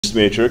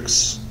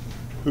Matrix,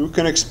 who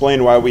can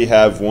explain why we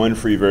have one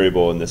free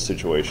variable in this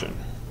situation?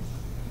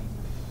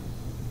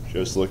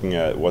 Just looking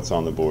at what's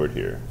on the board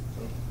here.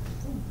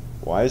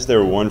 Why is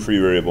there one free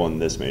variable in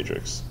this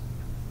matrix?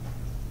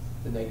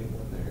 The negative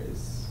one there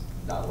is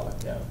not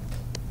locked down.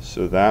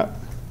 So that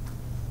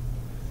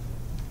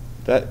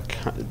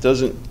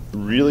doesn't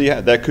really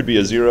that could be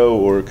a 0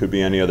 or it could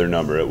be any other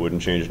number. It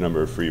wouldn't change the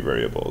number of free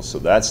variables. So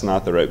that's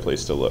not the right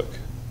place to look.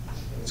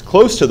 It's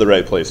close to the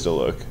right place to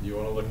look. You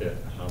want to look at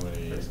how many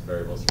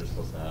variables you're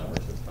supposed to have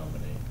versus how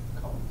many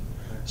columns.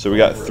 So we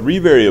got 3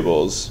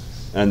 variables,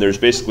 and there's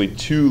basically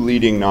 2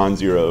 leading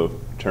non-zero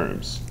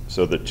terms.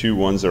 So the 2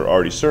 ones that are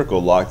already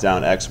circled lock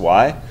down x,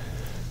 y.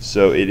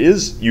 So it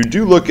is, you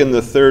do look in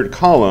the 3rd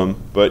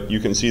column, but you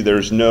can see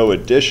there's no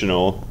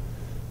additional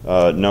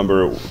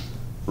number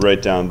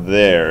right down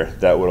there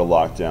that would have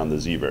locked down the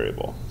z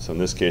variable. So in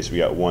this case, we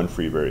got one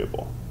free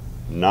variable.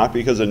 Not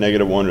because of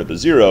 -1 or the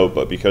 0,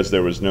 but because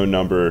there was no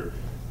number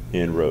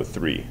in row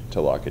 3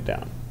 to lock it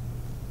down.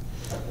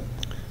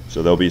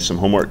 So there'll be some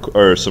homework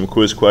or some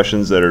quiz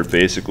questions that are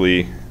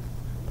basically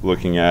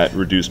looking at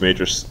reduced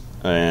matrix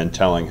and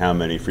telling how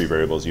many free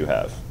variables you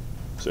have.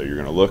 So you're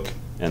going to look,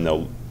 and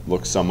they'll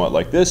look somewhat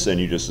like this, and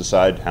you just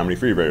decide how many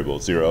free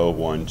variables, 0,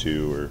 1,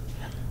 2, or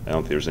I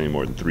don't think there's any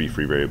more than 3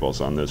 free variables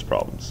on those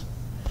problems.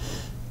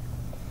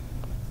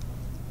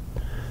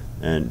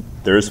 And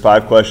there's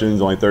 5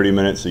 questions, only 30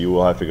 minutes, so you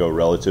will have to go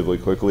relatively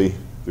quickly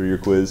through your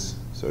quiz,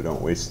 so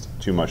don't waste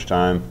too much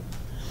time.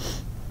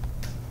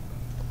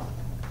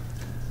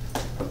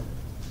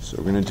 So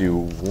we're going to do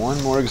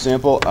one more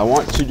example. I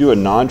want to do a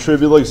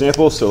non-trivial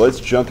example, so let's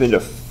jump into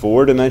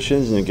 4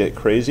 dimensions and get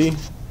crazy.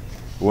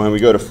 When we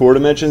go to 4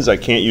 dimensions, I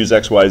can't use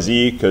x, y,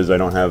 z because I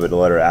don't have a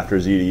letter after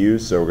z to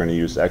use, so we're going to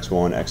use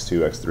x1,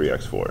 x2, x3,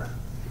 x4.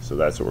 So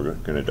that's what we're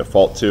going to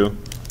default to.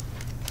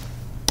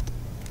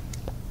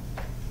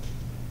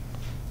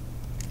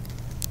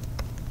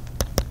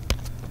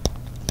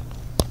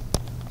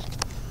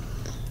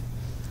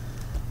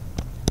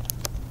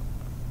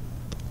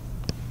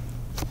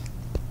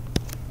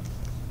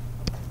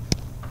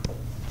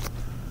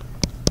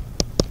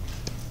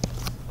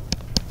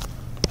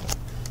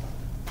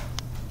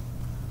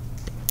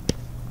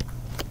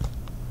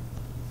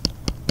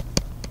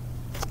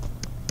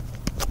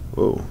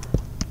 Whoa.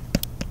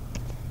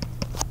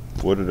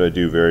 What did I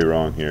do very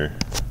wrong here?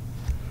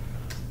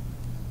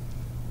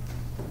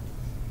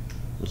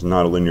 It's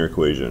not a linear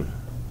equation.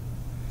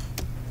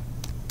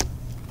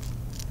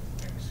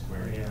 X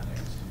squared, yeah.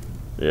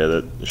 Yeah,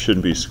 that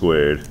shouldn't be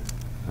squared.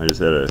 I just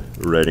had a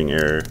writing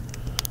error.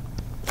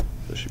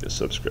 There should be a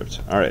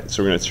subscript. All right,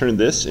 so we're going to turn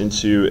this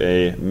into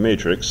a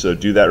matrix. So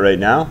do that right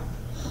now.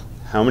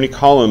 How many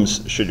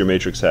columns should your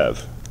matrix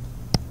have?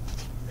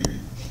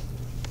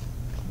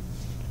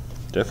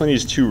 Definitely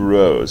needs 2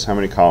 rows. How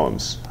many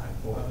columns?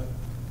 4.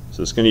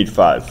 So it's going to need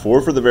 5.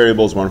 4 for the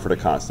variables, 1 for the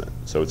constant.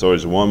 So it's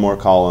always 1 more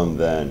column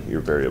than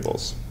your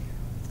variables.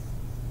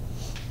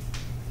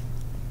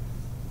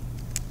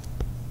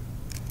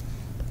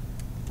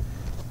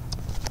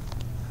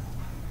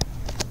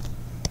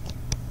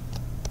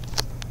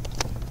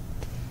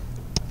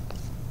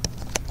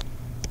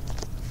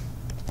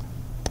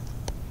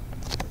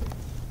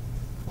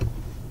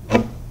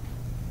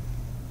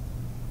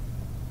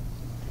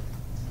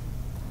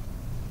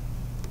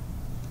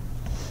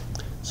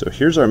 So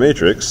here's our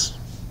matrix.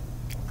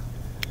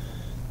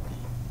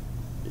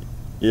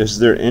 Is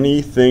there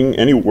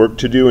any work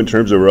to do in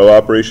terms of row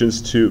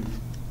operations to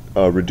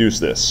reduce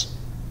this?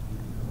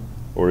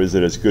 Or is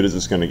it as good as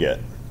it's going to get?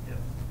 Yep.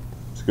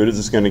 As good as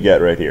it's going to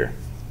get right here.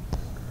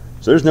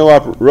 So there's no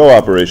row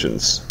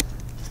operations.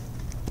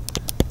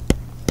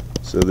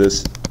 So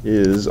this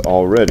is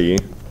already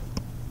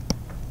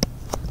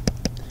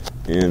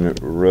in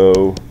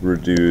row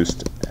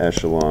reduced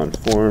echelon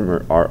form, or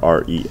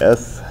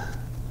RREF.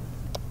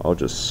 I'll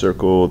just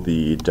circle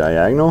the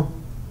diagonal,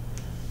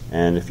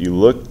 and if you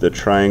look the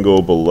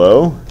triangle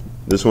below,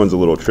 this one's a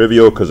little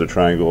trivial because the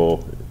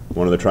triangle,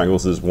 one of the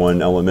triangles is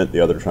 1 element, the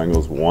other triangle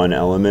is 1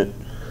 element.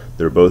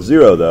 They're both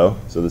 0 though,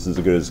 so this is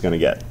as good as it's going to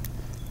get.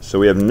 So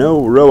we have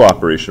no row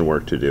operation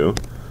work to do,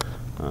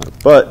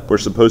 but we're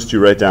supposed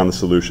to write down the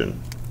solution.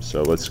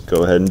 So let's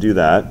go ahead and do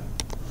that.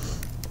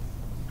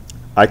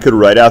 I could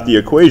write out the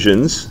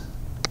equations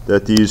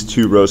that these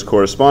 2 rows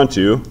correspond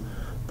to,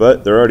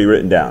 but they're already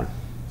written down.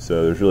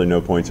 So there's really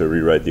no point to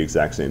rewrite the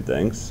exact same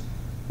things.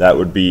 That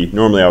would be,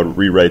 normally I would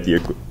rewrite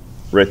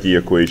the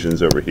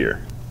equations over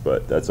here,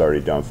 but that's already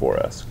done for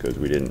us because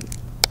we didn't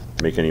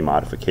make any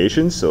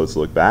modifications. So let's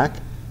look back.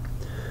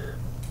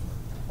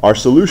 Our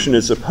solution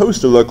is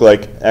supposed to look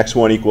like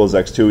x1 equals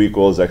x2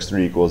 equals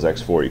x3 equals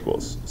x4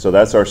 equals. So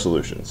that's our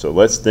solution. So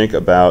let's think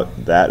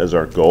about that as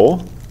our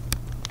goal.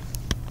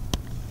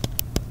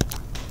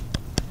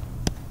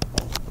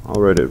 I'll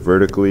write it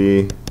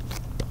vertically.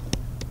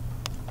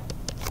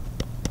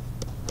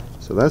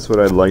 So that's what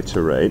I'd like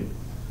to write.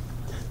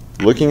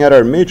 Looking at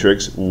our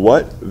matrix,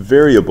 what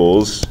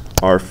variables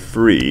are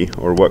free,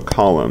 or what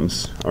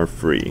columns are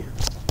free?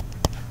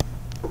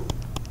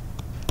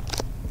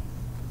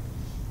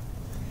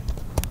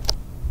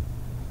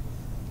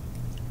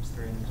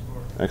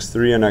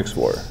 x3 and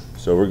x4.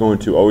 So we're going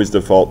to always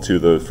default to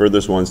the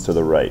furthest ones to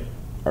the right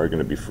are going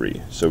to be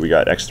free. So we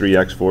got x3,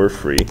 x4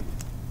 free.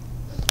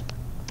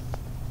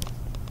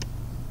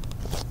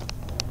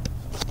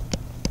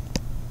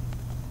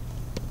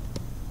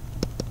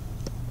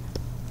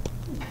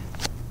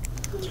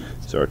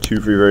 So our two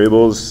free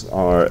variables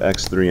are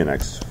x3 and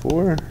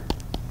x4.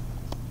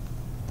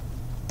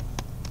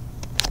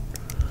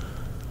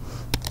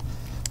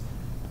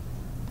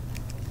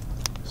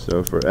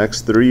 So for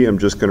x3, I'm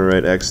just going to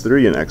write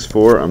x3, and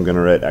x4, I'm going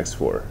to write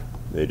x4.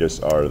 They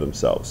just are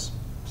themselves.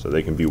 So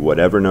they can be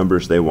whatever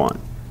numbers they want.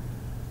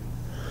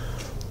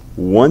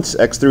 Once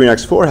x3 and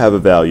x4 have a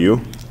value,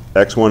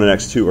 x1 and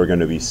x2 are going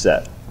to be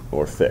set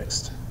or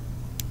fixed.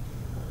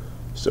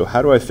 So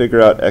how do I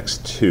figure out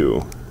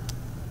x2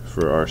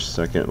 for our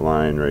second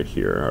line right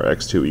here, our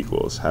x2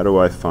 equals? How do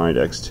I find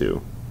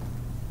x2?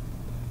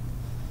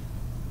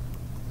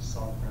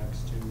 Solve for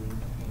x2 in the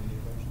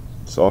equation.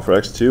 Solve for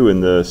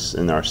x2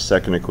 in our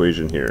second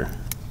equation here.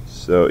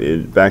 So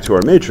back to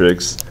our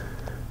matrix,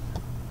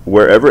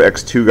 wherever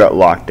x2 got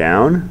locked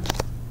down,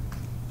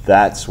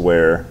 that's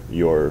where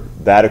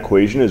that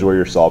equation is where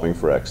you're solving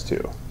for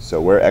x2. So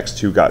where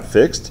x2 got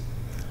fixed,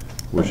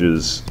 which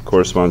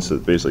corresponds to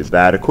basically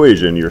that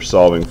equation, you're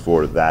solving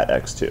for that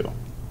x2.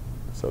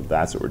 So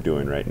that's what we're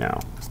doing right now.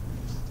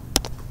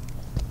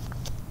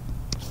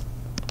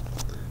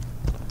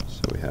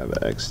 So we have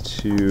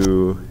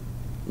x2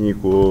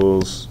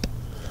 equals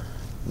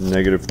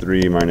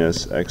 -3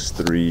 minus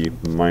x3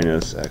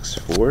 minus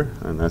x4,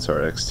 and that's our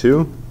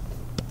x2.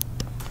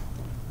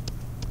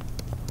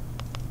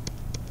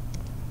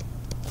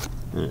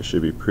 And it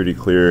should be pretty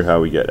clear how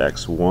we get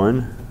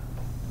x1.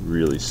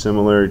 Really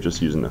similar,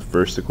 just using the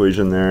first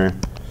equation there.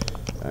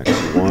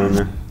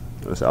 x1.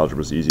 This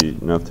algebra is easy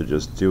enough to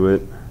just do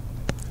it.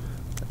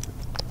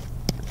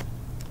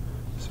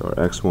 So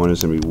our x1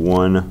 is going to be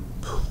 1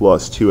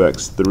 plus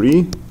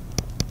 2x3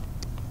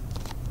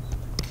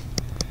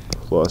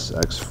 plus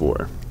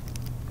x4.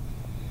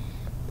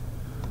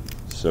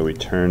 So we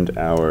turned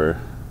our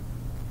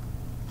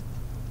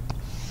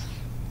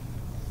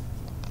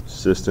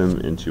system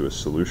into a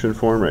solution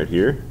form right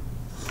here.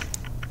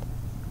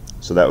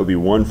 So that would be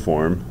one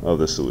form of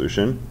the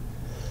solution.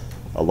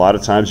 A lot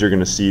of times you're going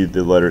to see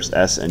the letters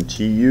S and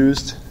T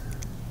used.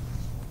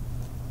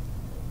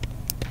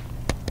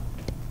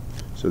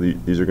 So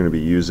these are going to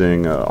be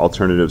using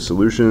alternative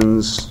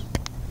solutions.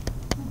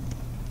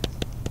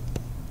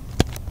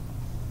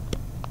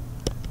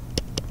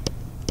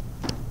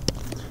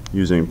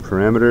 Using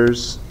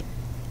parameters.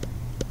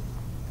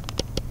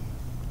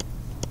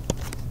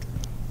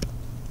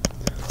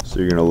 So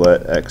you're going to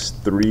let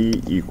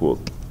x3 equal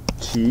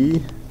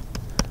T,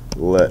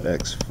 let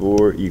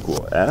x4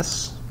 equal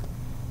S.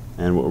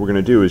 And what we're going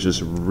to do is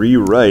just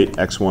rewrite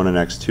x1 and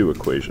x2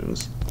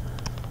 equations.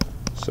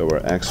 So our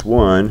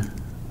x1,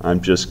 I'm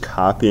just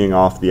copying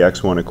off the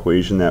x1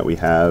 equation that we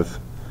have,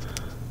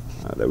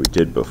 that we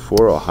did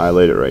before. I'll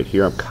highlight it right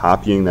here. I'm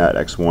copying that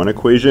x1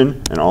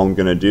 equation, and all I'm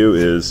going to do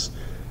is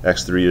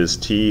x3 is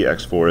T,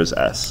 x4 is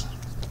S.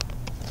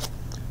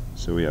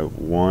 So we have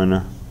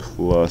 1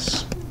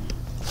 plus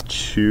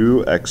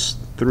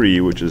 2x3,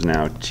 which is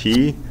now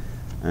T,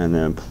 and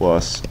then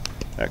plus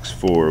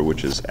x4,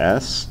 which is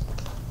S.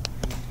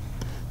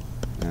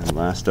 And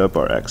last up,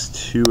 our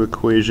x2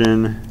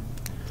 equation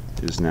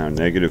is now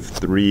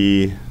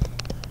 -3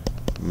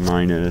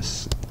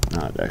 minus,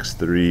 not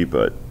x3,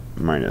 but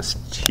minus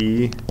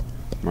T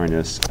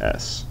minus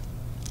S.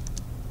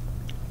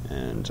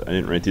 And I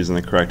didn't write these in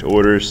the correct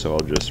order, so I'll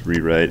just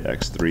rewrite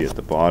x3 at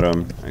the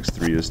bottom.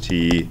 x3 is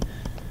T,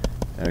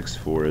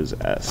 x4 is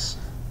S.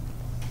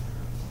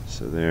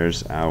 So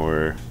there's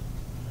our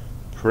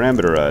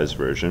parameterized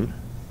version.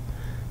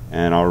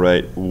 And I'll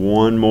write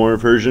one more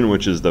version,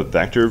 which is the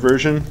vector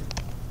version.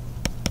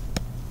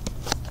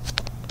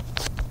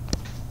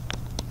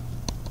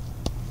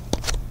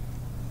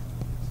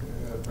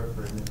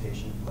 For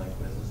imitation, like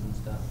quizzes and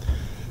stuff.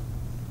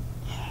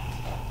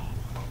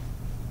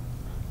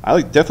 I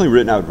like definitely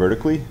written out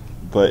vertically,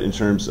 but in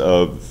terms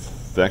of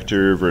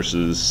vector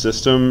versus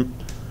system,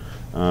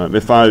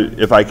 if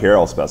I care,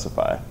 I'll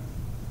specify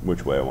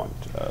which way I want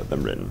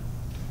them written.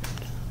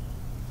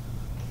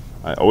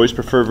 I always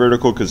prefer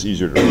vertical because it's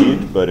easier to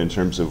read, but in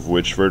terms of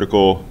which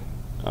vertical,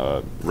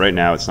 right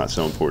now it's not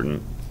so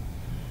important.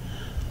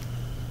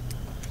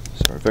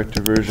 So our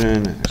vector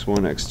version,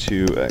 x1,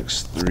 x2,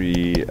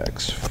 x3,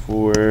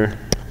 x4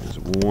 is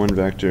one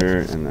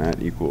vector, and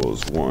that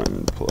equals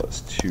 1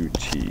 plus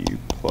 2t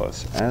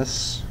plus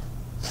s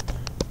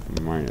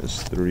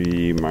minus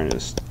 3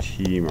 minus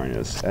t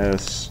minus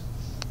s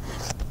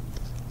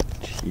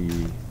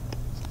t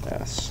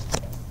s.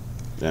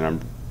 Then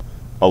I'm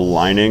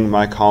aligning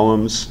my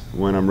columns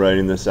when I'm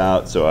writing this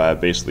out, so I have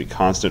basically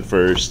constant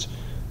first,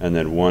 and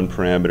then one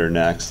parameter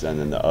next, and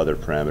then the other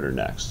parameter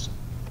next.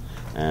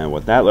 And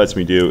what that lets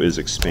me do is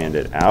expand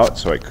it out,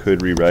 so I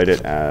could rewrite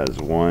it as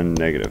 1,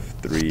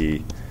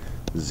 -3,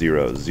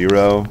 0,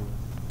 0,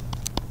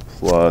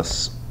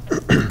 plus,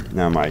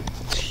 now my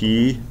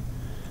t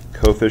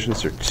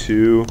coefficients are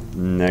 2,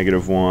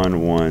 -1,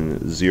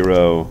 1,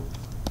 0,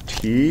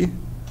 t,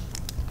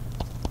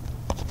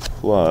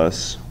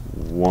 plus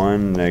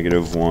 1,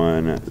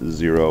 -1,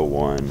 0,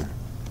 1,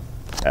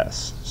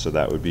 s. So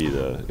that would be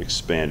the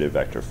expanded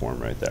vector form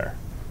right there.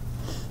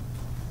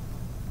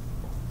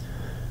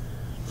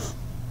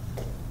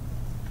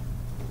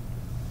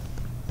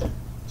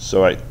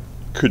 So I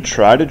could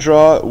try to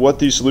draw what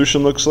the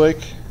solution looks like,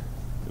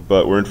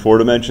 but we're in 4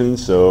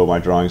 dimensions, so my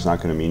drawing's not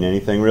going to mean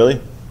anything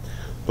really.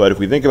 But if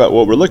we think about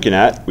what we're looking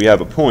at, we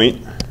have a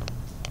point.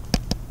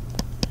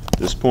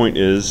 This point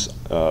is,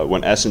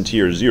 when s and t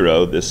are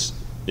 0, this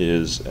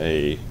is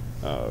a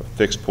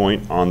fixed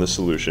point on the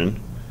solution.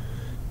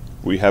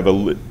 We have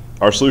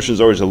our solution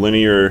is always a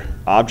linear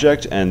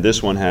object, and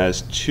this one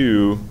has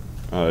 2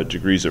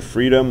 degrees of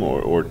freedom,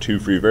 or 2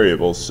 free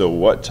variables. So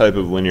what type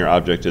of linear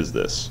object is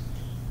this?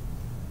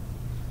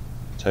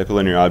 Type of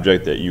linear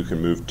object that you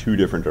can move 2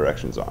 different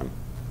directions on.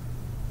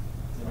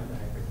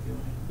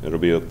 It'll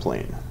be a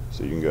plane.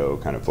 So you can go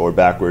kind of forward,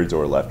 backwards,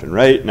 or left and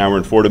right. Now we're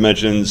in 4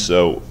 dimensions,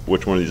 so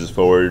which one of these is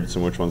forwards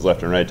and which one's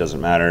left and right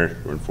doesn't matter.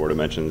 We're in 4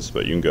 dimensions,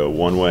 but you can go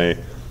one way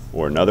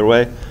or another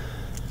way.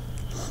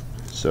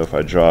 So if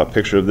I draw a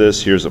picture of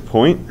this, here's a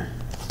point.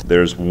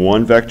 There's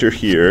one vector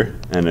here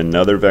and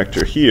another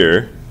vector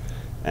here,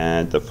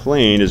 and the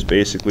plane is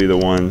basically the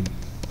one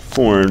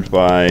formed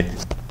by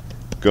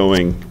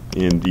going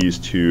in these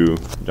 2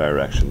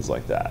 directions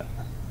like that.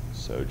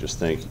 So just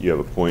think you have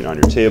a point on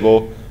your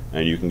table,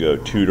 and you can go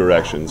 2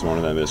 directions. One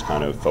of them is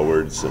kind of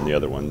forwards, and the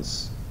other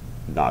one's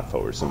not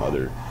forward, some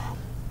other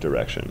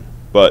direction.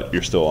 But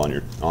you're still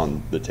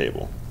on the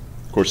table.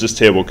 Of course, this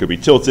table could be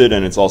tilted,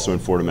 and it's also in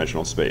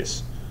 4-dimensional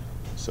space.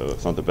 So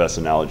it's not the best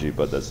analogy,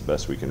 but that's the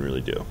best we can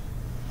really do.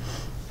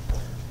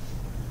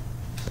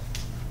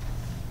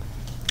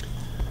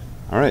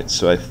 All right,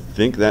 so I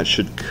think that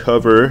should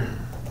cover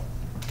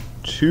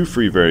 2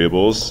 free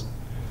variables.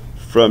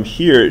 From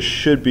here, it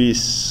should be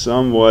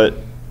somewhat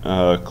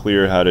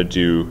clear how to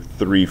do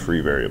 3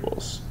 free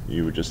variables.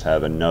 You would just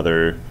have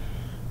another,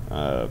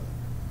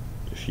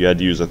 if you had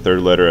to use a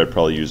 3rd letter, I'd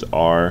probably use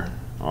R,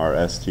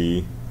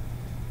 RST.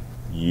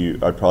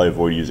 I'd probably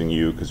avoid using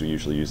U because we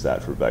usually use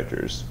that for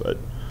vectors, but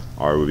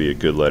R would be a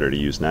good letter to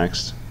use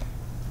next.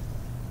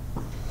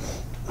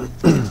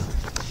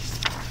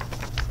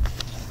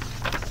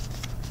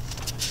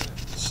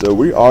 So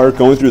we are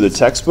going through the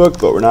textbook,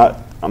 but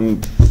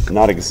I'm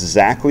not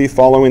exactly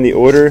following the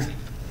order.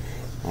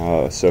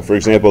 So for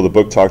example, the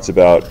book talks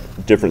about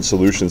different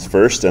solutions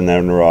first and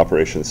then row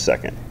operations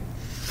second.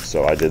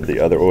 So I did the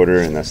other order,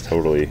 and that's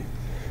totally,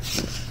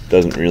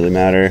 doesn't really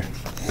matter.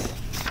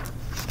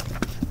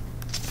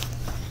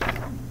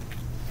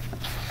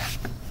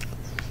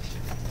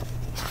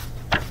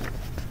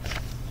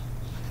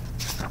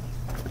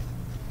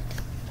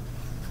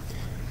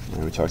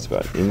 And we talked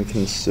about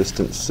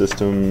inconsistent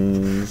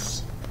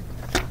systems.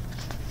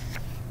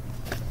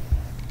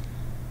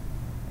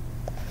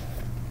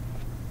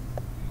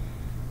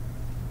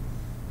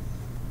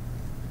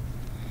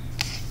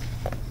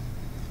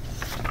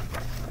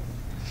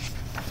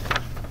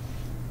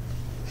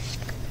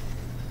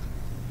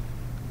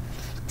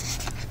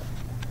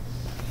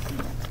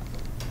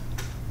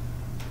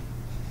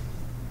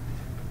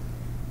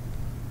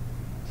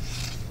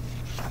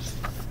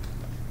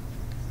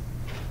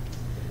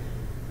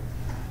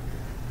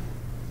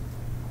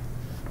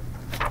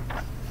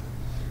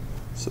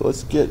 So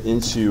let's get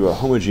into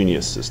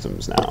homogeneous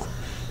systems now.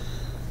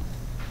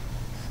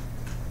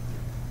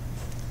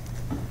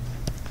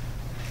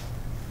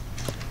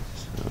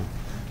 So,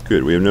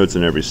 good, we have notes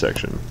in every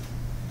section.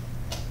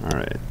 All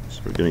right,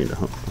 so we're getting into,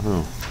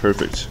 oh,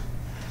 perfect.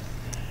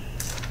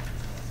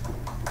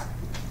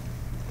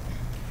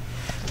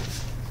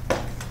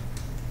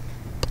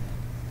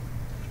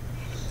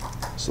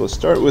 So let's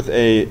start with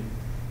a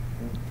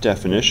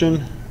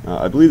definition.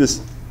 I believe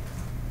this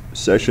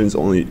section's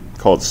only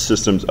called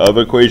systems of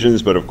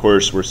equations, but of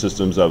course we're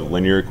systems of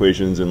linear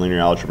equations in linear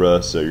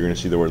algebra, so you're going to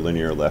see the word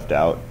linear left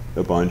out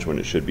a bunch when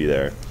it should be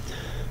there.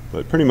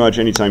 But pretty much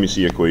anytime you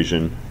see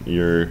equation,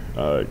 you're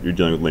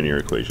dealing with linear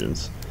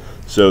equations.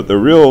 So the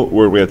real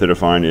word we have to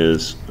define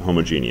is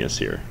homogeneous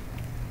here.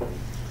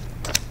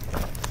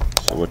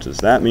 So what does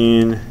that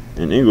mean?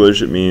 In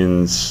English, it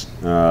means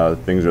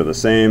things are the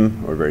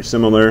same or very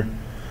similar.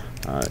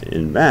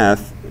 In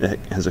math, it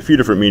has a few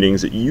different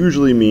meanings. It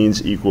usually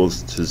means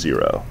equals to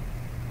 0.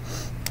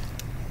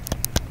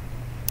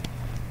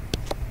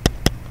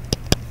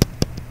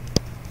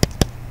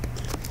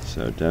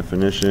 So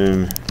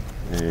definition,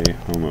 a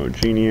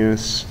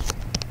homogeneous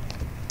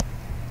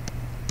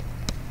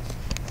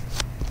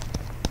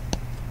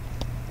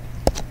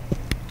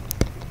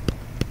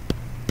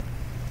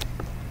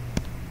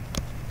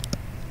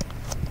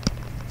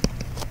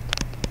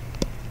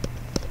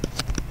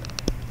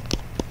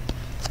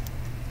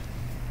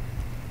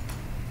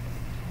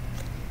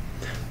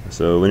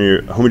So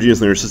homogeneous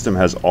linear system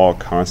has all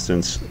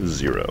constants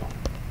 0.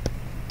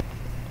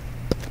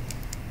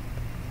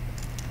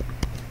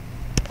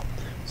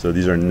 So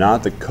these are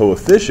not the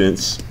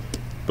coefficients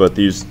but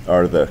these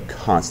are the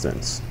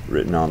constants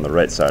written on the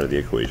right side of the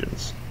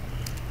equations.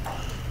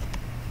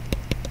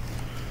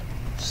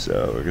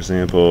 So, for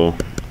example,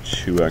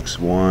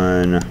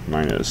 2x1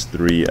 minus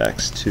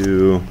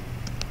 3x2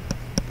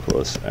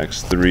 plus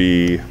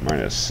x3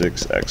 minus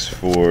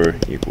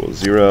 6x4 equals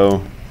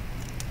 0.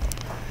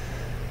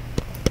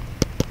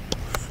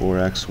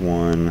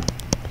 4x1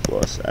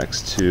 plus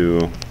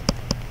x2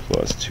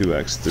 plus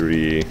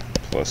 2x3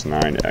 plus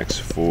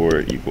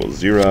 9x4 equals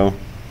 0.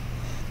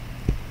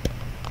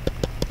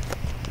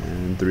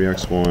 And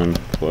 3x1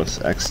 plus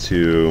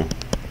x2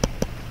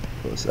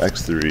 plus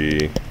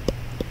x3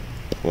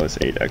 plus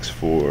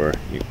 8x4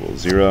 equals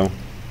 0.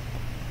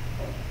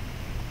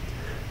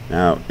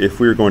 Now, if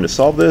we were going to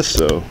solve this,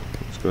 so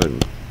let's go ahead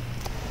and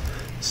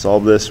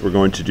solve this, we're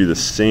going to do the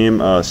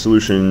same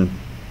solution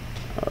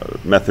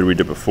method we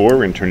did before.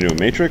 We're going to turn it into a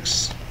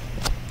matrix.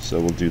 So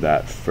we'll do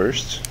that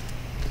first.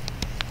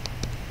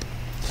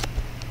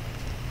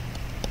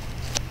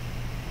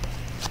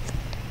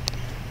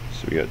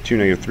 So we got 2,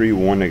 -3,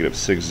 1,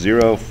 -6,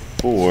 0,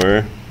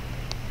 4,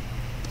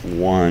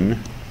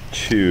 1,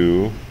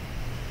 2,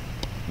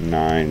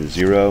 9,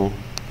 0,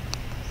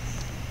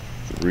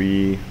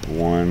 3,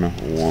 1,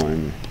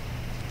 1,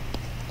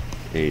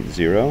 8,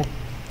 0.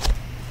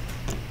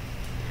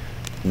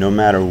 No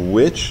matter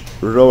which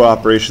row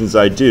operations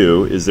I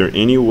do, is there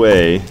any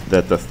way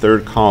that the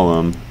third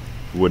column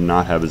would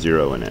not have a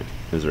 0 in it?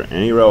 Is there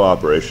any row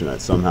operation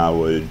that somehow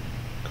would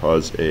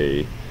cause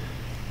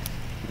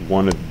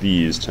one of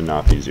these to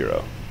not be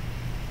 0?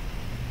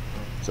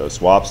 So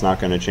swap's not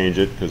going to change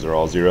it because they're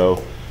all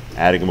 0.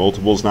 Adding a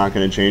multiple is not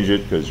going to change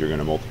it because you're going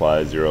to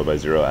multiply 0 by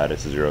 0, add it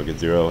to 0, get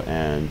 0,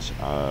 and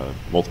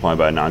multiplying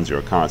by a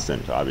non-zero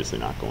constant obviously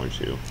not going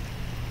to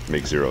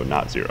make 0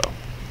 not 0.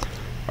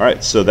 All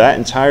right, so that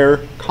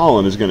entire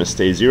column is going to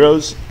stay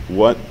zeros.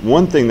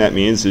 One thing that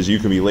means is you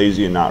can be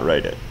lazy and not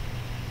write it.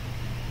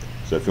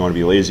 So if you want to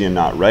be lazy and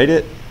not write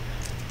it,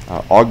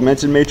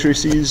 augmented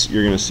matrices,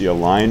 you're going to see a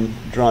line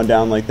drawn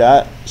down like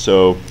that.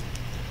 So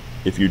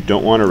if you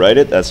don't want to write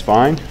it, that's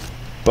fine,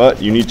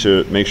 but you need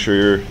to make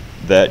sure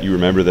that you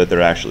remember that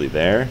they're actually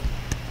there.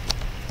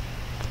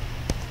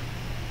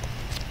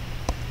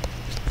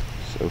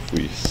 So if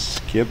we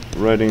skip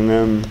writing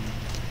them,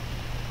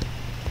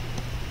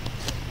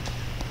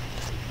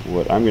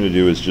 what I'm going to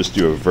do is just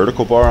do a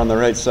vertical bar on the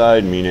right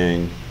side,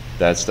 meaning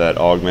that's that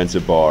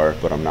augmented bar,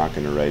 but I'm not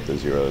going to write the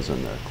zeros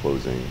in the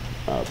closing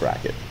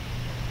bracket.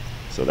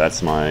 So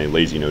that's my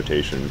lazy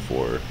notation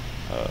for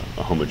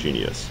a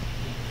homogeneous.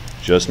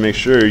 Just make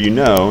sure you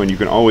know, and you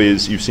can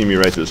always, you've seen me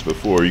write this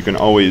before, you can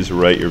always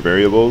write your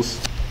variables,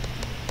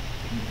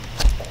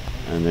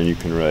 and then you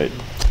can write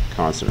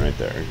constant right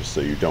there, just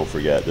so you don't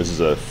forget. This is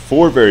a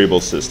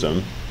 4-variable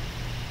system,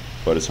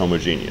 but it's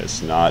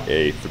homogeneous, not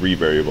a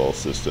 3-variable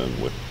system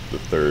with the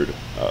third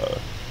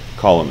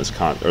column is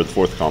the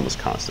fourth column is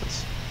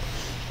constants.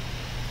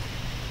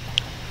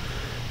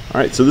 All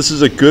right, so this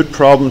is a good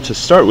problem to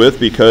start with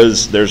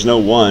because there's no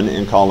 1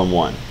 in column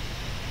 1.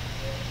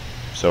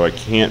 So I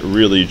can't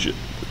really,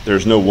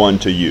 there's no 1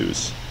 to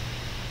use.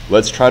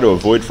 Let's try to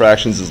avoid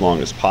fractions as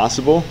long as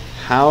possible.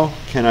 How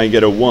can I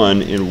get a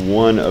 1 in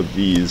one of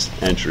these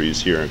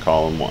entries here in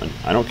column 1?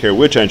 I don't care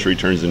which entry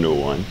turns into a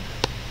 1.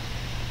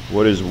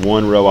 What is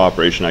one row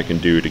operation I can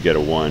do to get a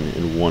 1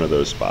 in one of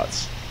those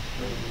spots?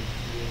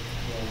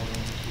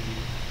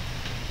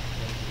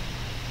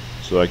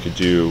 So I could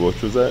do,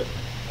 what was that?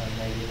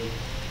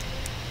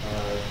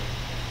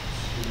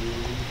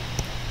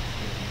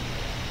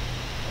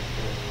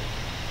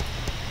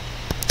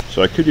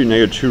 So I could do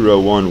 -2 row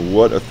 1.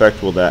 What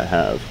effect will that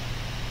have?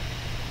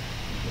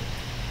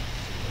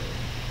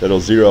 That'll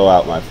zero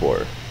out my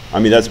 4. I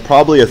mean, that's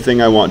probably a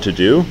thing I want to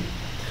do,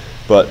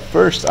 but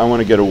first I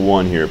want to get a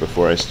 1 here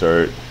before I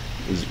start.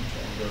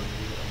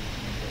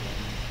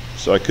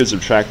 So I could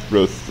subtract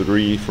row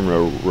 3 from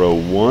row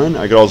 1.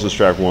 I could also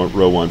subtract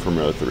row 1 from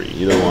row 3.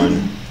 Either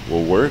one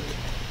will work.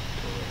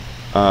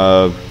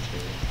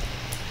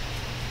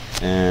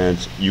 And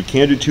you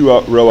can do 2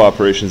 row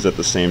operations at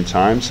the same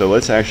time, so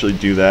let's actually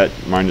do that.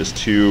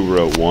 -2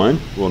 row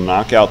 1. We'll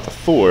knock out the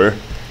 4,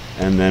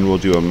 and then we'll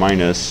do a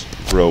minus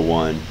row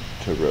 1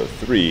 to row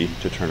 3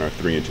 to turn our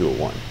 3 into a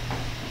 1.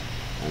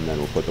 And then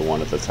we'll put the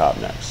 1 at the top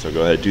next. So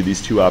go ahead, do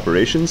these 2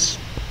 operations.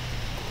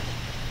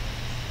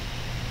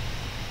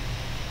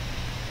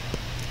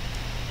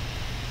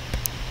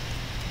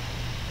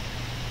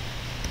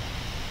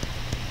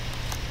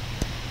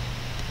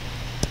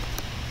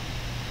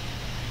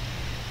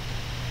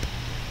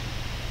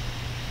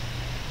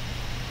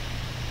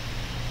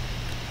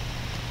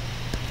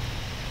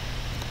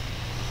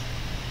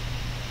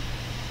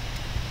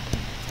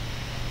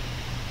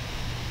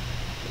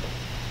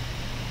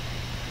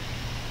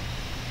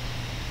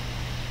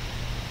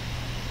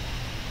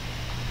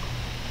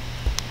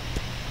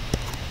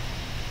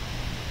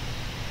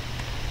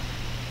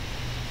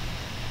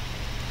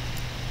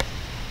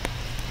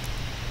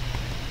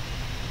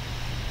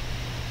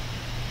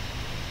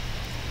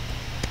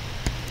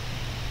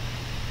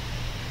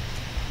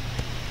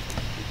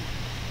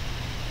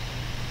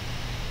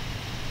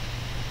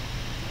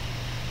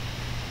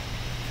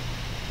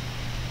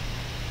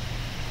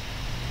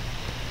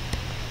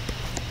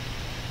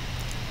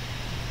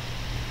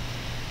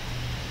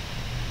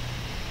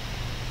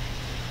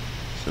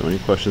 So any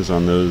questions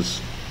on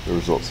those, the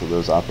results of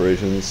those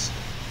operations?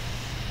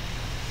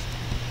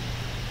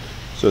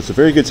 So it's a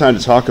very good time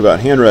to talk about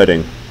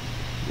handwriting.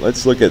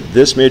 Let's look at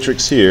this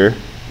matrix here,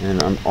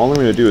 and all I'm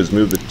going to do is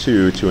move the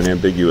 2 to an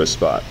ambiguous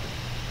spot.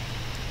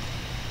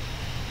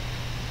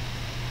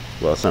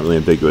 Well, it's not really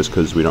ambiguous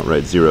because we don't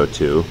write 0,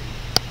 2.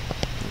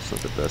 That's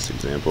not the best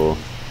example.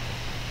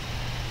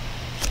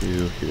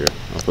 2 here.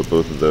 I'll put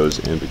both of those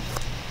in.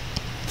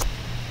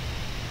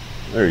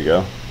 There you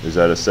go. Is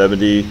that a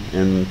 70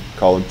 in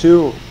column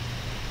 2?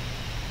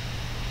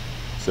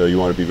 So you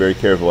want to be very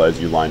careful as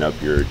you line up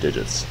your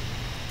digits.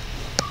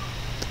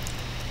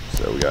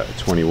 So we got a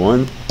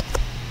 21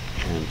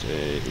 and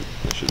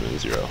that should have been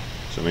 0.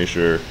 So make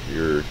sure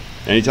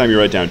anytime you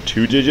write down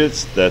 2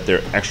 digits, that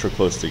they're extra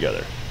close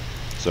together.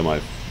 So my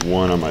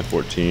 1 on my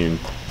 14,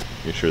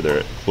 make sure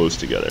they're close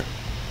together.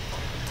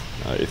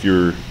 If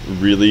you're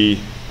really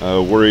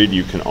worried,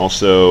 you can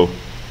also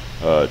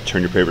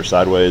turn your paper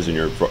sideways and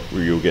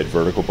you'll get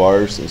vertical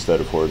bars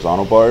instead of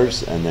horizontal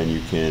bars, and then you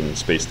can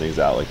space things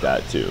out like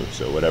that too.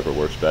 So whatever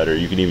works better.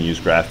 You can even use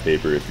graph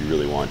paper if you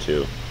really want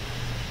to.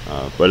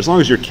 But as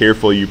long as you're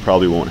careful, you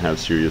probably won't have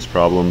serious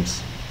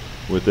problems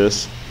with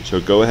this.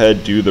 So go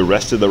ahead, do the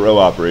rest of the row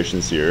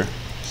operations here.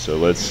 So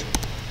let's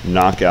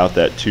knock out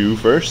that 2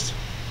 first,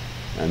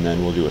 and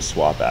then we'll do a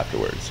swap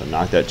afterwards. So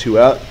knock that 2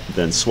 out,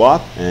 then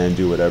swap, and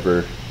do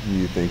whatever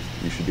you think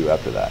you should do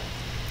after that.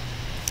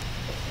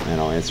 And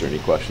I'll answer any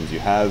questions you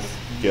have.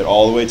 Get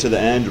all the way to the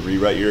end,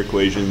 rewrite your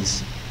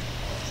equations,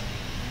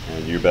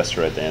 and do your best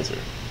to write the answer.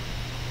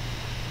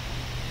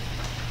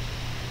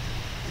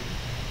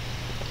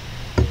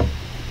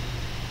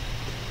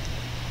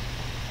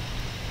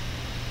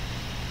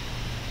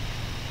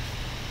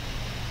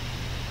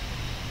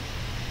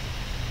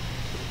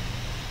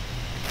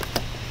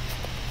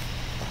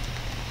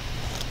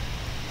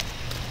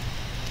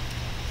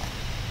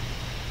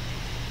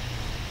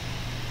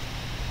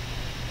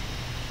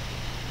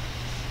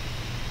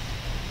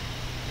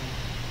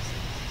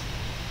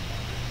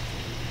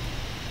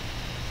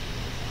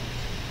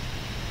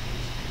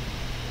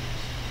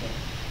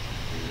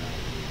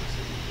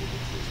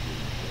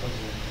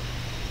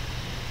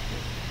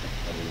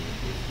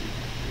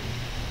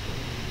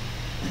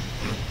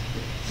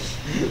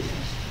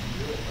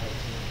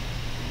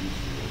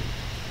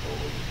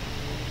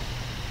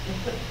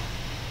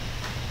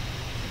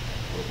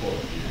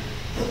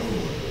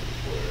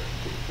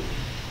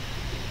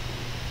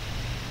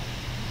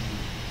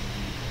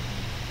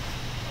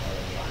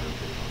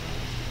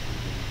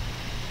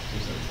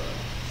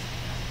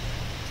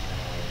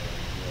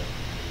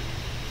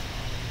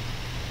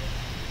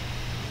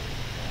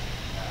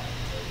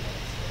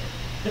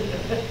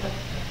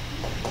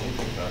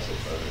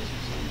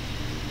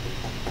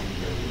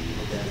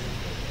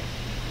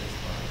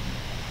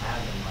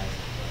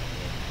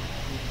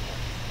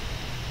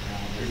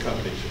 Your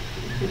company should.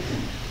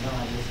 No, I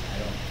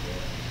don't.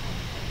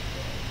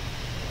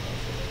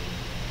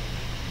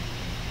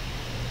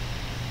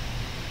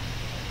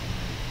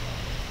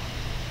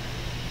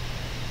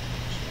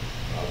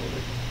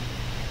 Probably.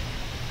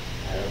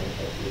 I don't know if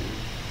that's really,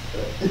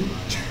 but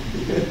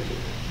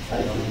I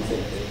don't know the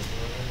same thing.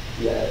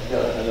 Yeah, no,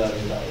 I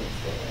mean, that was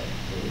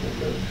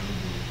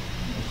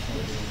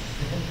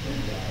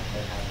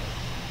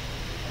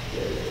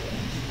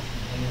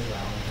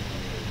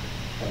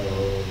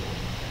Oh.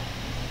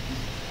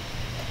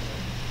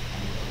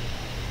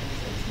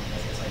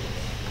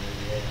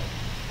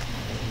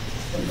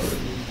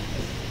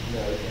 No,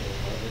 okay.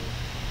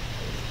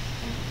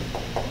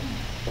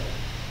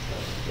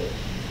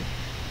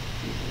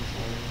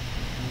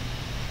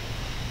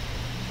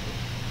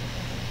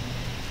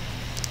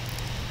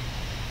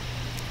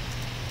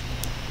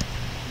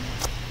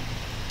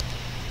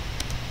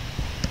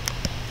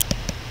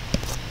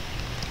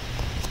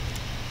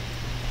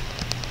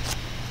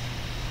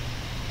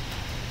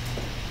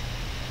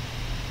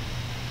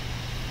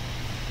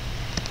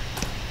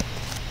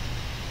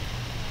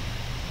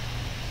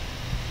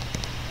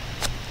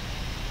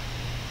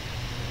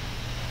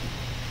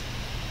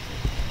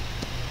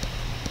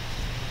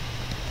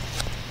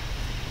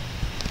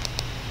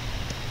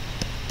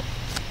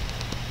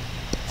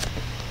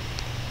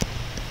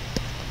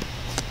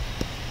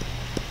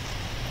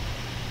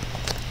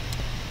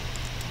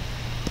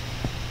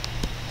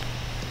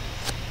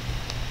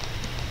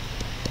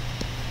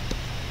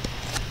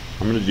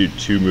 I'm going to do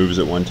 2 moves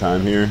at one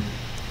time here.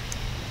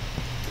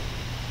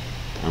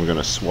 I'm going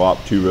to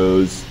swap 2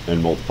 rows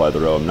and multiply the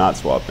row I'm not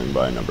swapping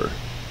by a number.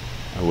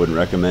 I wouldn't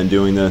recommend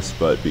doing this,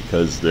 but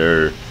because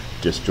they're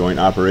disjoint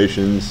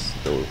operations,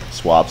 the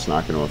swap's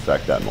not going to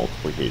affect that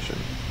multiplication.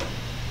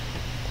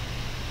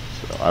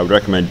 So I would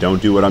recommend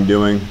don't do what I'm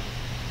doing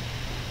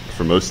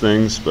for most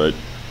things, but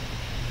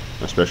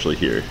especially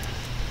here.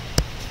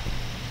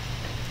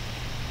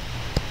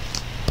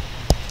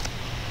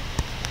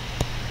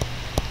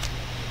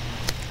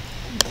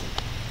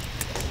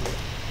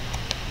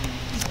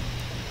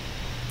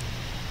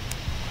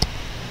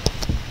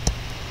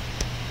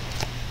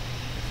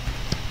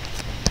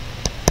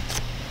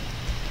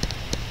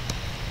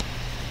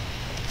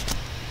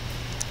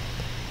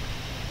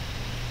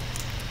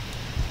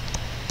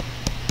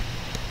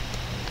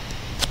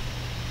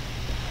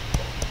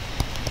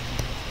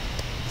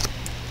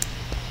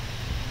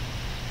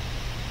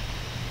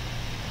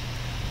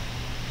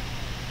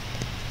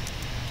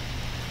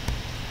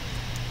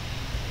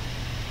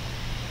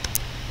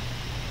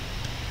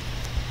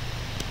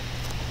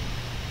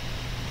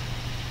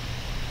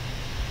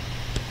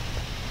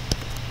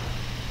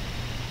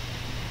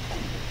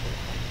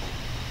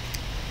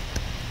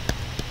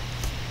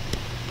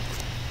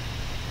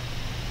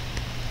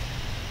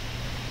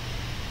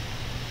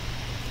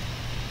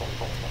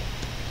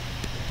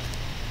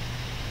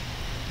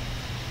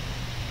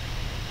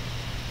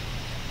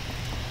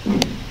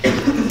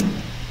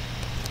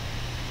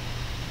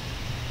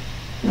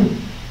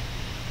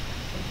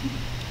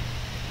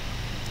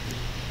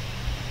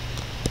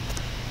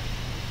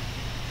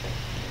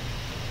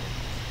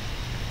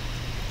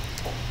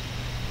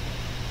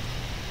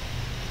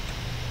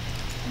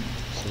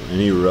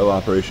 Any row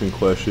operation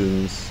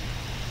questions?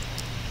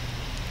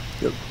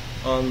 Yep.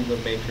 On the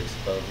matrix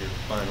above your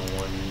final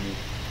one, you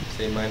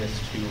say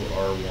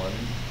 -2R1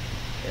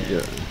 and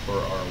Yeah. for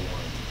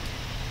R1.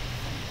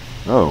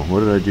 Oh,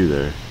 what did I do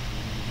there?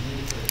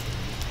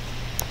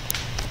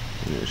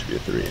 It should be a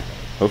 3.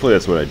 Hopefully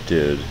that's what I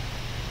did.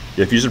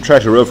 Yeah, if you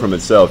subtract a row from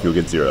itself, you'll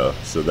get 0.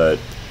 So that...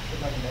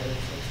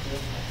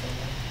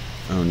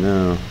 Oh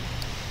no.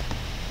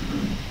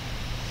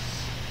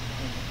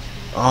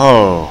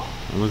 Oh,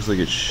 it looks like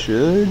it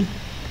should.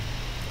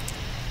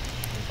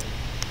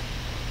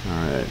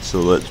 Alright,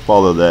 so let's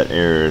follow that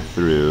error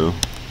through.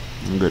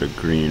 I'm going to go to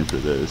green for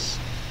this.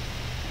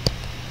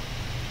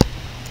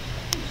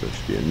 So it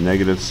should be a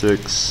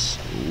 -6,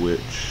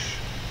 which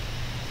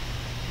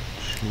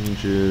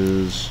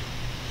changes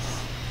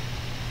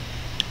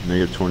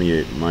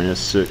 -28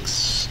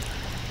 -6,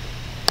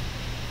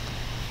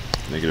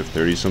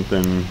 -30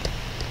 something,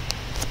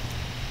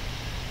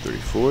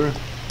 34.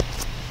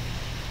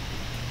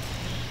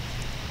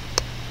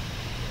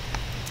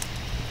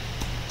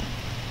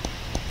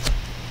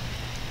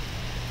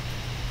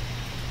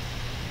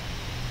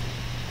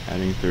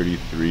 Adding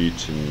 33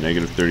 to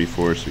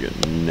 -34, so we get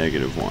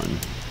 -1.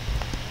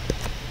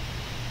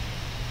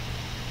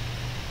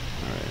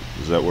 Alright,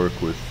 does that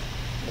work with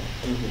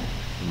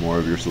more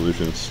of your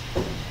solutions?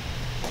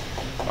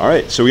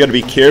 Alright, so we got to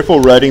be careful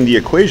writing the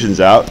equations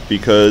out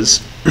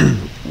because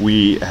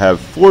we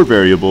have 4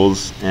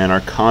 variables and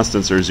our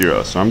constants are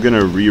 0. So I'm going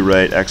to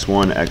rewrite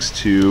x1,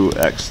 x2,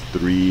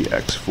 x3,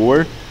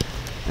 x4,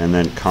 and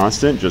then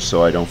constant just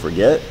so I don't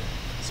forget.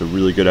 It's a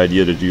really good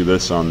idea to do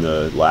this on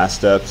the last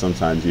step,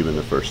 sometimes even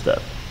the first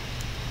step.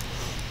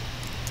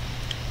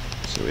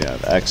 So we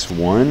have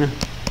x1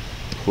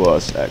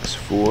 plus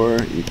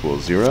x4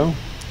 equals 0.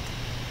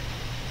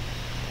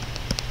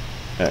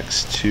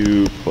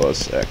 x2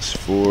 plus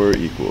x4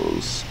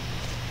 equals,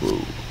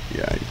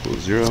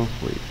 equals 0.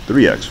 Wait,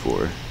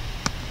 3x4.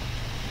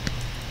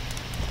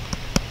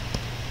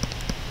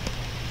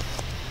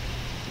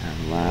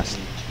 And last,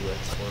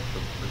 2x4 for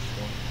the first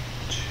one.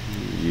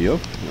 yep,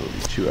 that would be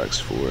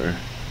 2x4.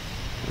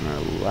 And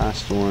our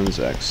last one's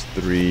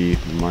x3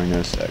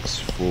 minus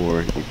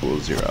x4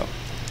 equals 0.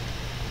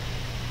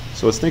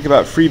 So let's think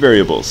about free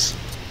variables.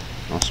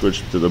 I'll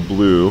switch to the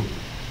blue.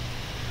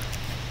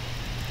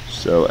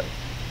 So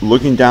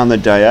looking down the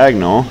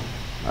diagonal,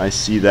 I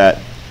see that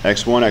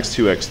x1,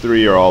 x2,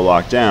 x3 are all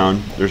locked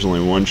down. There's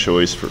only one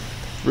choice for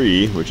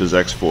free, which is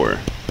x4.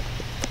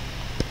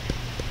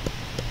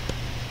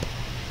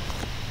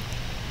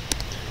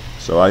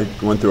 So I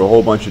went through a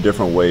whole bunch of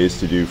different ways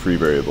to do free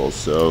variables.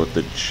 So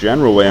the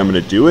general way I'm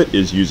going to do it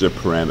is use a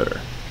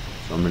parameter.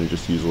 So I'm going to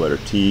just use the letter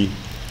T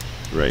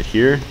right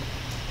here.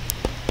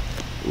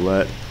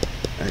 Let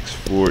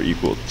x4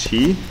 equal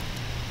T.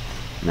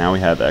 Now we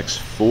have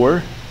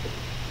x4.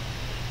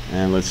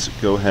 And let's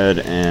go ahead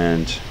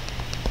and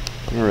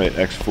write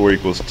x4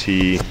 equals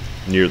T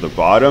near the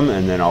bottom,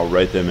 and then I'll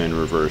write them in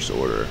reverse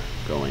order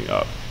going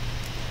up.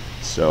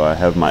 So I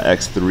have my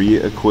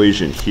x3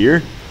 equation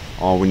here.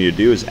 All we need to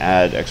do is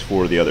add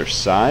x4 to the other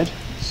side.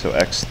 So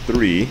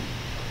x3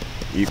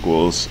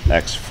 equals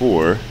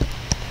x4,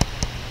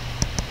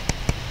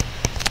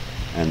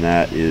 and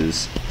that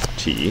is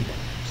T.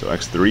 So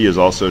x3 is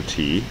also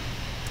T.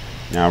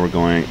 Now we're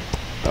going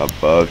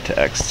above to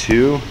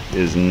x2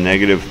 is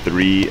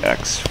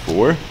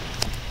 -3x4.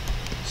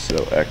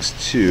 So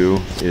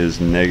x2 is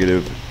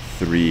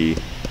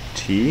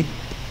 -3t.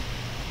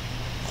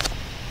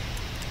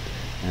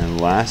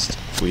 And last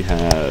we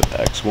have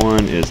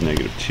x1 is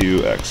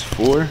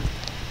 -2x4.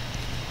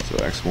 So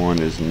x1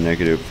 is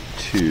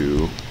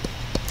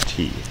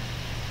 -2t.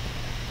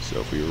 So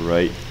if we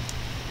write,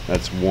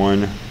 that's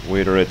one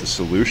way to write the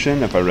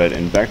solution. If I write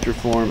in vector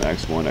form,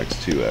 x1,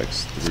 x2,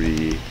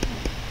 x3,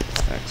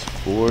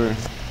 x4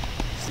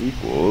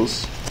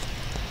 equals,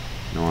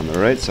 now on the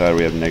right side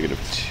we have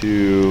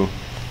 -2,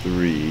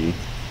 3,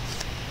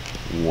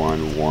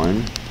 1,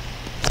 1,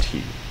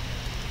 t.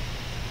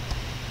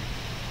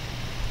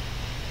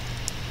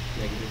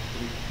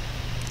 -3.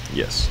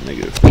 Yes,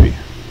 -3.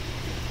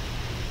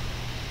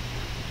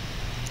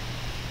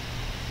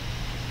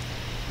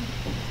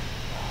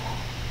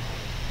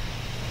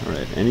 All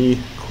right, any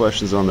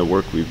questions on the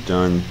work we've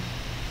done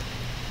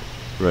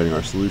writing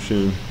our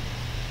solution?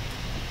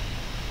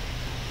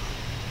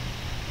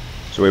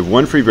 So we have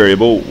one free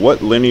variable.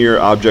 What linear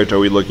object are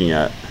we looking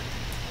at?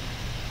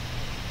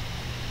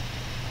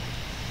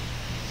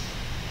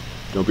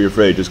 Don't be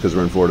afraid just because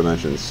we're in 4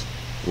 dimensions.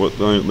 What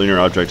linear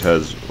object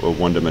has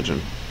one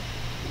dimension?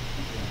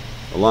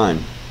 A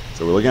line.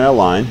 So we're looking at a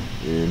line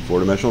in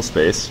 4-dimensional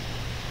space.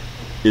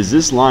 is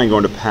this line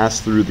going to pass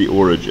through the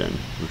origin,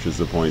 which is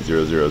the point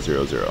 0, 0,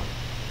 0, 0?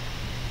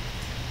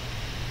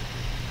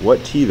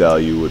 What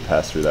t-value would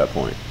pass through that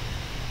point?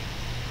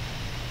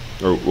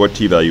 Or what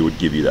t-value would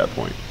give you that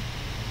point?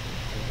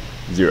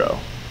 0.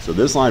 So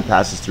this line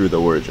passes through the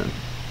origin.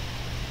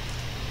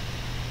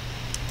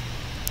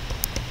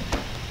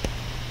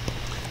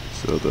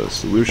 So the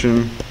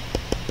solution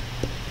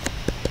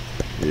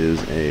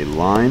is a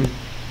line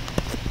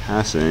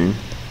passing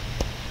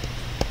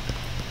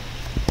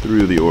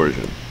through the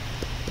origin.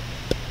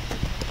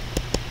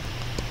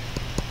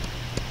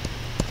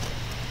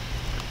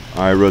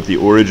 I wrote the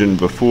origin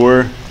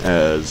before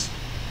as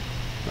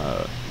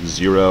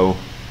 0,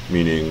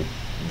 meaning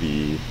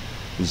the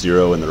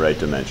 0 in the right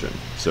dimension.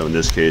 So in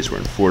this case, we're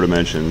in 4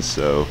 dimensions,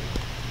 so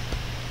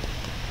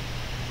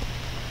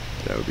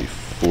that would be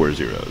 4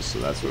 zeros. So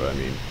that's what I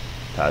mean,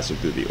 passing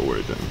through the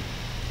origin.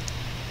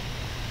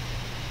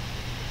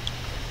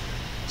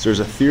 So there's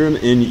a theorem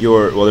in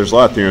your, well, there's a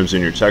lot of theorems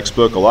in your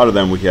textbook. A lot of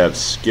them we have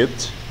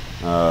skipped.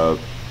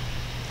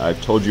 I've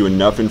told you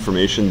enough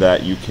information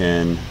that you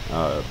can,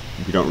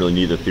 you don't really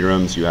need the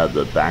theorems, you have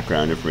the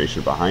background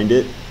information behind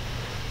it.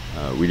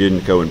 We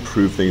didn't go and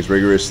prove things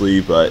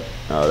rigorously, but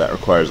that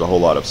requires a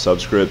whole lot of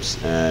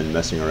subscripts and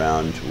messing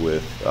around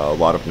with a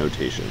lot of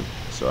notation.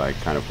 So I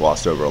kind of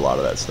glossed over a lot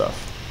of that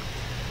stuff.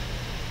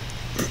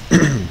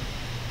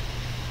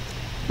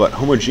 But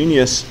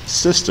homogeneous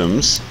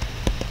systems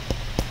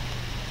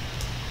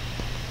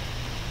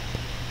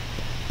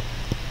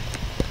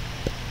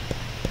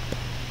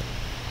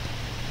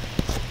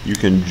you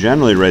can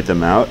generally write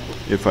them out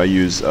if I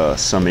use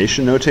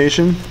summation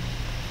notation.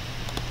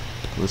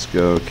 Let's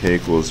go k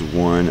equals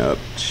 1 up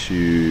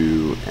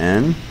to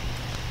n.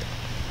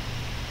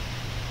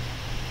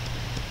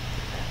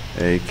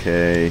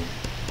 ak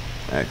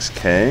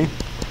xk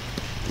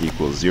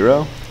equals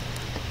 0.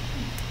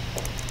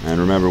 And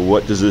remember,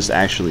 what does this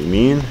actually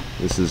mean?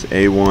 This is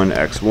a1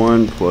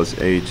 x1 plus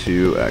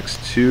a2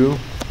 x2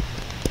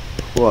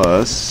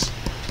 plus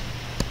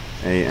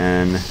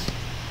an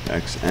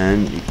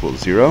xn equals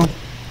 0.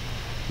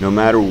 No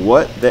matter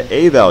what the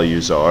a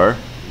values are,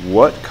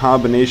 what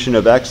combination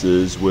of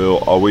x's will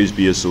always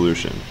be a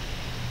solution?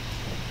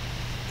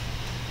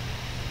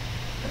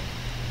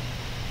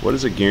 What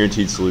is a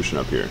guaranteed solution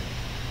up here?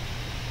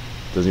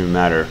 Doesn't even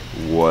matter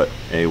what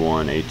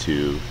a1,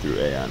 a2 through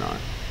an are.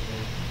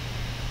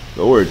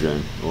 The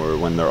origin, or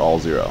when they're all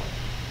 0.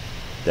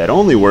 That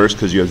only works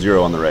because you have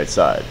 0 on the right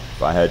side.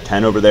 If I had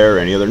 10 over there or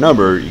any other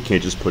number, you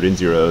can't just put in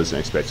zeros and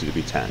expect it to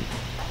be 10.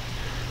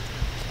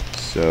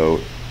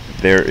 So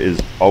there is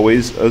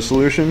always a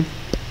solution.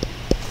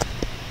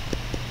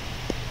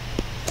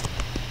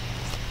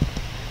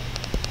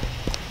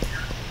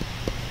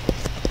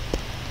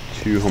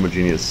 To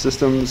homogeneous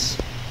systems.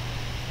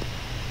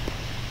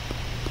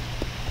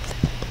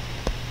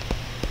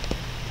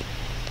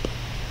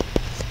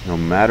 No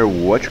matter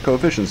what your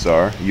coefficients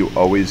are, you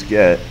always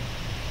get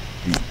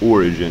the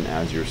origin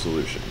as your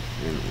solution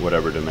in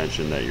whatever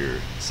dimension that your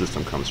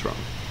system comes from.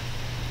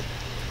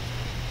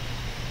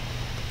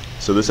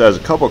 So this has a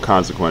couple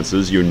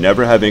consequences. You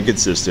never have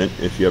inconsistent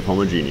if you have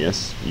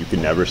homogeneous. You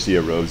can never see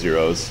a row of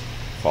zeros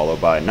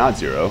followed by not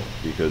 0,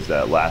 because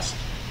that last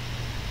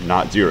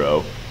not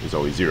 0 is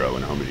always 0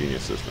 in a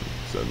homogeneous system.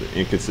 So the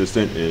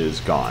inconsistent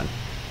is gone.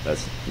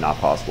 That's not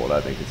possible to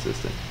have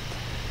inconsistent.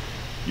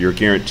 You're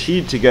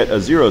guaranteed to get a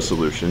 0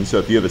 solution. So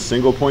if you have a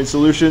single point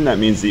solution, that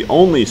means the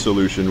only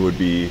solution would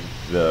be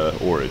the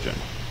origin.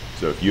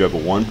 So if you have a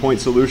 1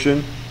 point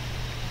solution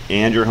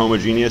and you're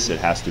homogeneous, it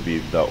has to be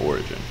the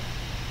origin.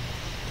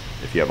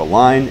 If you have a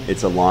line,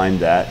 it's a line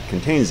that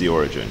contains the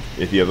origin.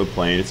 If you have a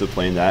plane, it's a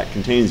plane that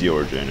contains the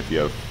origin. If you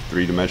have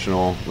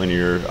 3-dimensional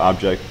linear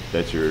object,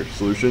 that's your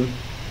solution,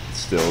 it's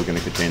still going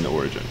to contain the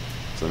origin.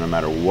 So no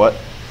matter what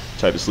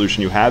type of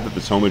solution you have, if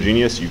it's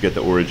homogeneous, you get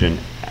the origin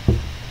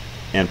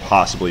and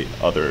possibly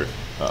other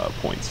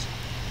points.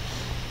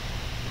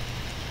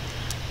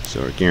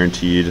 So our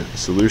guaranteed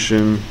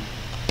solution.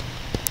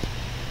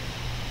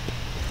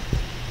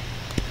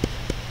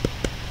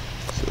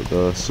 So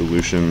the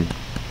solution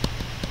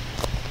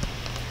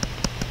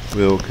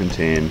will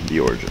contain the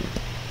origin.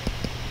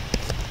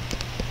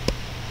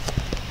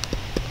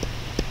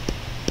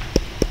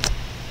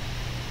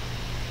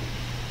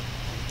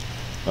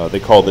 They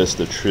call this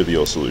the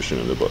trivial solution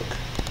in the book.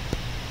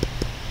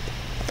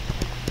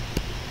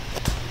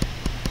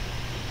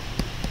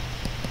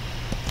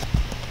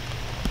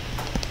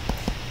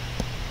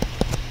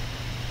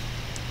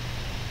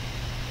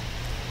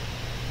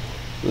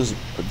 This is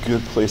a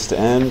good place to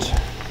end.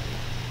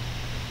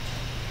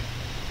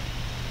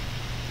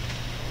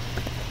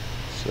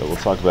 So we'll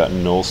talk about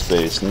null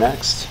space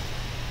next,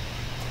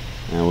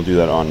 and we'll do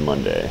that on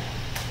Monday.